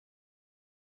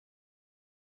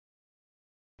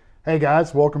Hey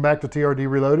guys, welcome back to TRD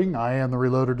Reloading. I am the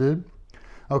Reloader Dude.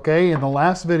 Okay, in the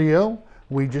last video,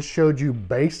 we just showed you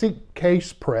basic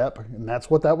case prep, and that's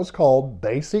what that was called,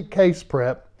 basic case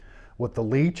prep with the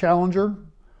Lee Challenger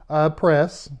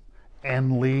press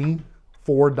and Lee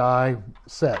 4-die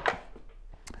set.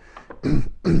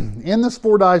 In this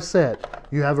 4-die set,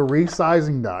 you have a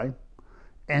resizing die,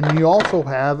 and you also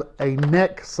have a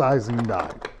neck sizing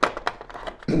die.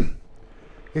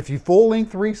 If you full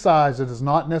length resize, it is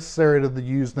not necessary to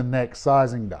use the neck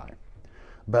sizing die.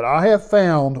 But I have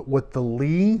found with the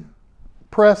Lee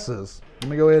presses,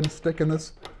 let me go ahead and stick in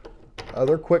this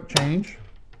other quick change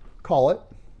collet.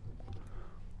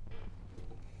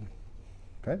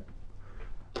 Okay.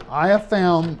 I have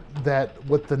found that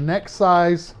with the neck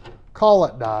size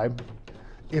collet die,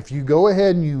 if you go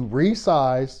ahead and you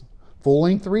resize, full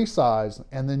length resize,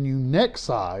 and then you neck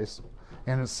size,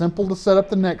 and it's simple to set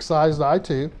up the neck size die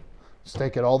too. Just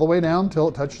take it all the way down until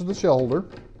it touches the shell holder.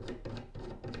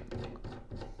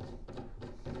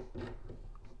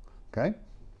 Okay.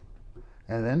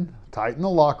 And then tighten the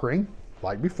lock ring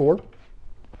like before.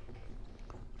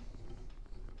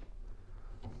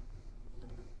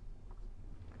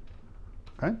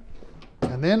 Okay.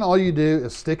 And then all you do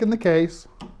is stick in the case.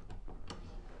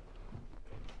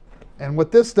 And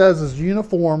what this does is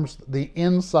uniforms the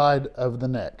inside of the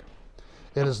neck.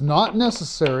 It is not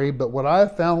necessary, but what I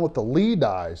have found with the Lee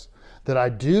dies, that I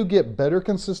do get better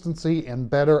consistency and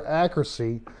better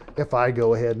accuracy if I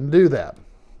go ahead and do that.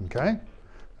 Okay?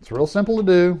 It's real simple to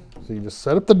do. So you just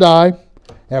set up the die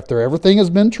after everything has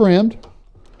been trimmed.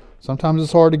 Sometimes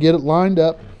it's hard to get it lined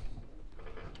up.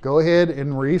 Go ahead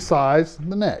and resize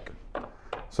the neck.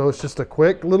 So it's just a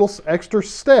quick little extra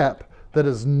step that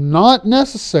is not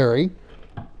necessary,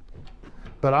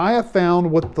 but I have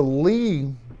found with the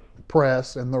Lee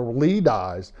press and the Lee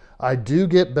dies, I do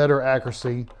get better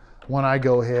accuracy when I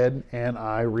go ahead and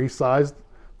I resize,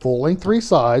 full length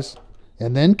resize,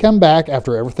 and then come back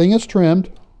after everything is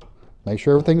trimmed, make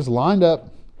sure everything's lined up,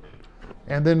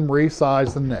 and then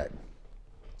resize the neck.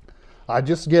 I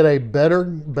just get a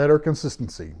better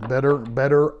consistency, better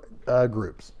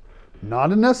groups.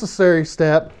 Not a necessary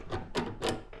step,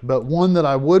 but one that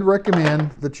I would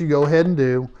recommend that you go ahead and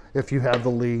do if you have the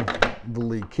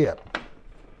Lee kit.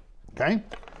 Okay,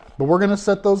 but we're going to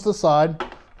set those aside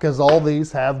because all these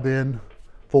have been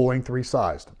full length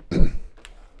resized.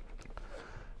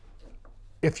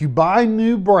 If you buy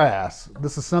new brass,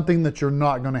 this is something that you're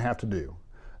not going to have to do.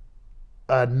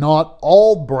 Not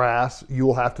all brass you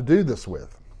will have to do this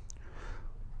with.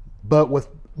 But with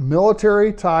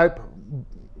military type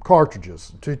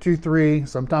cartridges, 223,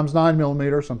 sometimes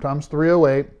 9mm, sometimes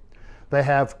 308, they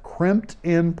have crimped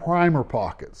in primer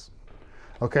pockets.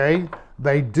 Okay,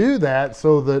 they do that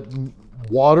so that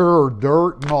water or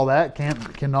dirt and all that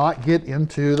cannot get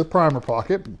into the primer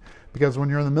pocket, because when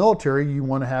you're in the military, you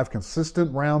want to have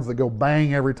consistent rounds that go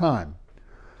bang every time.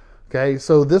 Okay,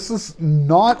 so this is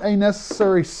not a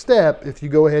necessary step if you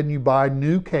go ahead and you buy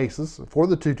new cases for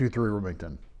the 223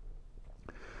 Remington.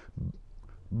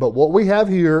 But what we have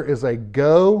here is a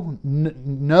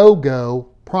no-go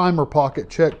primer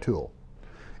pocket check tool.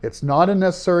 It's not a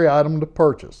necessary item to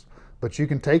purchase. But you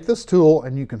can take this tool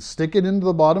and you can stick it into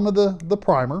the bottom of the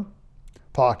primer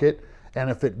pocket, and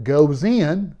if it goes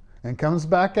in and comes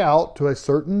back out to a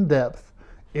certain depth,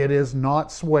 it is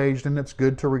not swaged and it's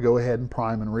good to go ahead and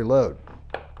prime and reload.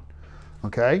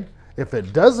 Okay? If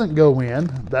it doesn't go in,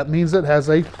 that means it has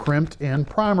a crimped in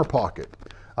primer pocket.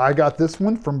 I got this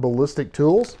one from Ballistic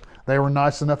Tools. They were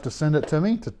nice enough to send it to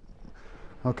me.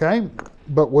 Okay?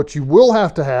 But what you will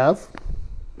have to have,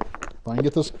 if I can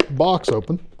get this box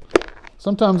open,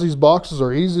 sometimes these boxes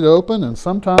are easy to open, and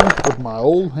sometimes with my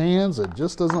old hands, it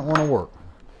just doesn't want to work.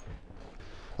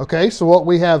 Okay, so what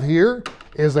we have here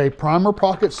is a primer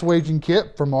pocket swaging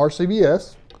kit from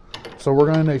RCBS. So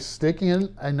we're going to stick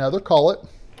in another collet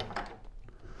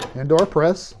into our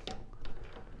press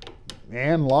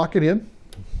and lock it in.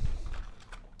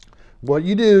 What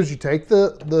you do is you take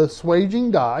the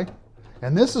swaging die,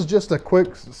 and this is just a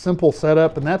quick, simple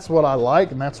setup, and that's what I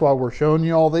like, and that's why we're showing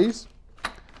you all these.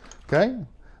 Okay,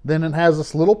 then it has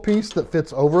this little piece that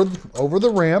fits over the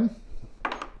ram.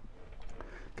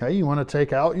 Okay, you want to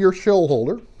take out your shell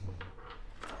holder,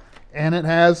 and it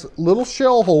has little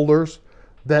shell holders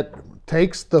that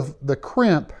takes the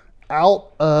crimp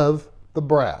out of the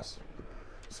brass.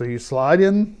 So you slide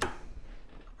in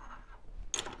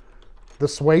the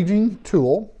swaging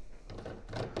tool,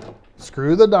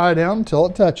 screw the die down until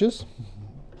it touches.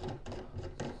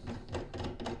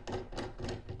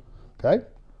 Okay.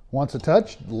 Once it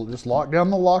touched, just lock down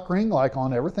the lock ring like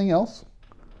on everything else.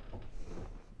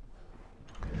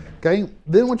 Okay,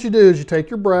 then what you do is you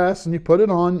take your brass and you put it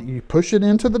on, you push it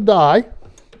into the die.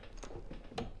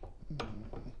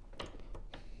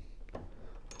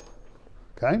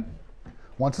 Okay,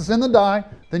 once it's in the die,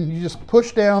 then you just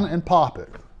push down and pop it.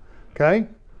 Okay,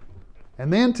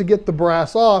 and then to get the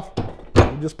brass off,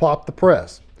 you just pop the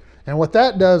press. And what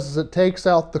that does is it takes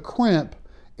out the crimp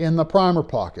in the primer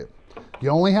pocket. You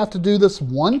only have to do this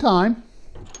one time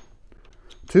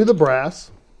to the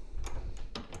brass.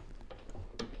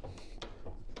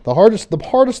 The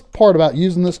hardest part about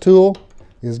using this tool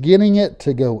is getting it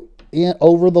to go in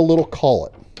over the little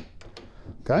collet.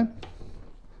 Okay?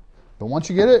 But once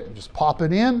you get it, just pop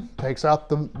it in, takes out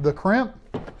the crimp,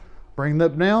 bring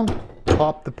that down,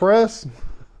 pop the press,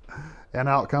 and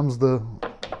out comes the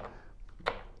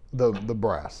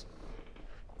brass.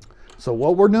 So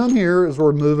what we're doing here is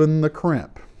we're moving the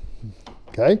crimp,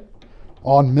 okay,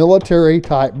 on military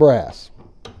type brass.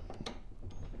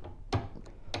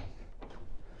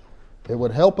 It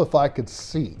would help if I could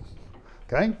see.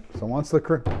 Okay, so once the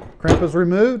crimp is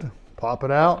removed, pop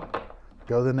it out,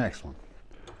 go to the next one.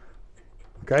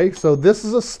 Okay, so this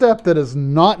is a step that is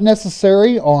not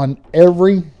necessary on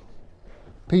every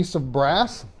piece of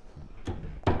brass.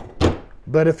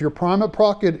 But if your primer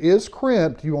pocket is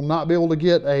crimped, you will not be able to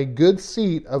get a good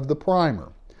seat of the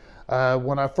primer.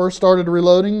 When I first started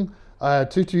reloading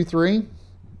 223,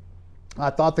 I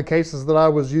thought the cases that I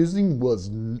was using was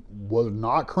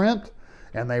not crimped,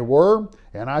 and they were,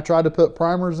 and I tried to put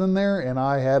primers in there, and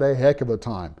I had a heck of a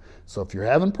time. So if you're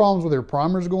having problems with your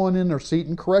primers going in or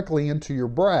seating correctly into your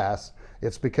brass,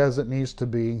 it's because it needs to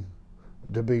be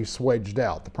swaged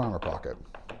out, the primer pocket.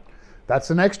 That's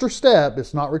an extra step.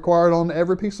 It's not required on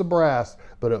every piece of brass,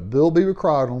 but it will be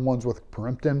required on ones with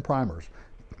crimped in primers.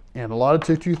 And a lot of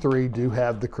 223 do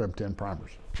have the crimped in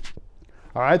primers.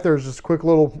 All right, there's just a quick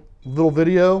little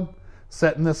video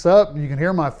setting this up. You can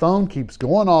hear my phone keeps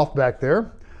going off back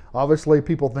there. Obviously,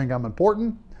 people think I'm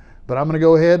important, but I'm going to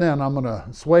go ahead and I'm going to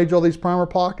swage all these primer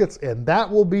pockets, and that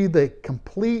will be the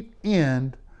complete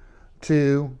end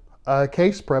to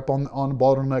case prep on the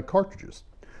bottleneck cartridges.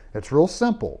 It's real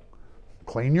simple.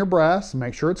 Clean your brass,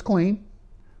 make sure it's clean.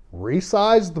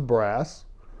 Resize the brass.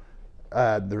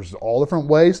 There's all different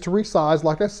ways to resize,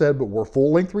 like I said, but we're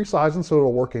full length resizing, so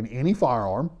it'll work in any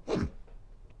firearm.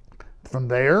 From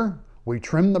there, we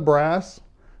trim the brass.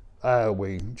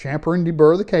 We chamfer and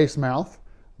deburr the case mouth.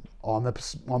 On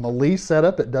the Lee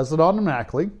setup, it does it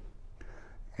automatically.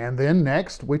 And then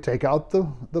next, we take out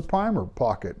the primer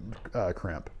pocket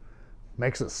crimp.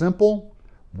 Makes it simple,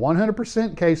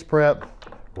 100% case prep,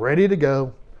 ready to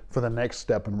go for the next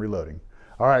step in reloading.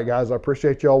 All right, guys, I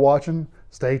appreciate y'all watching.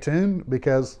 Stay tuned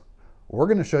because we're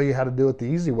going to show you how to do it the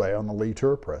easy way on the Lee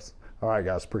Tour Press. All right,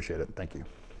 guys, appreciate it. Thank you.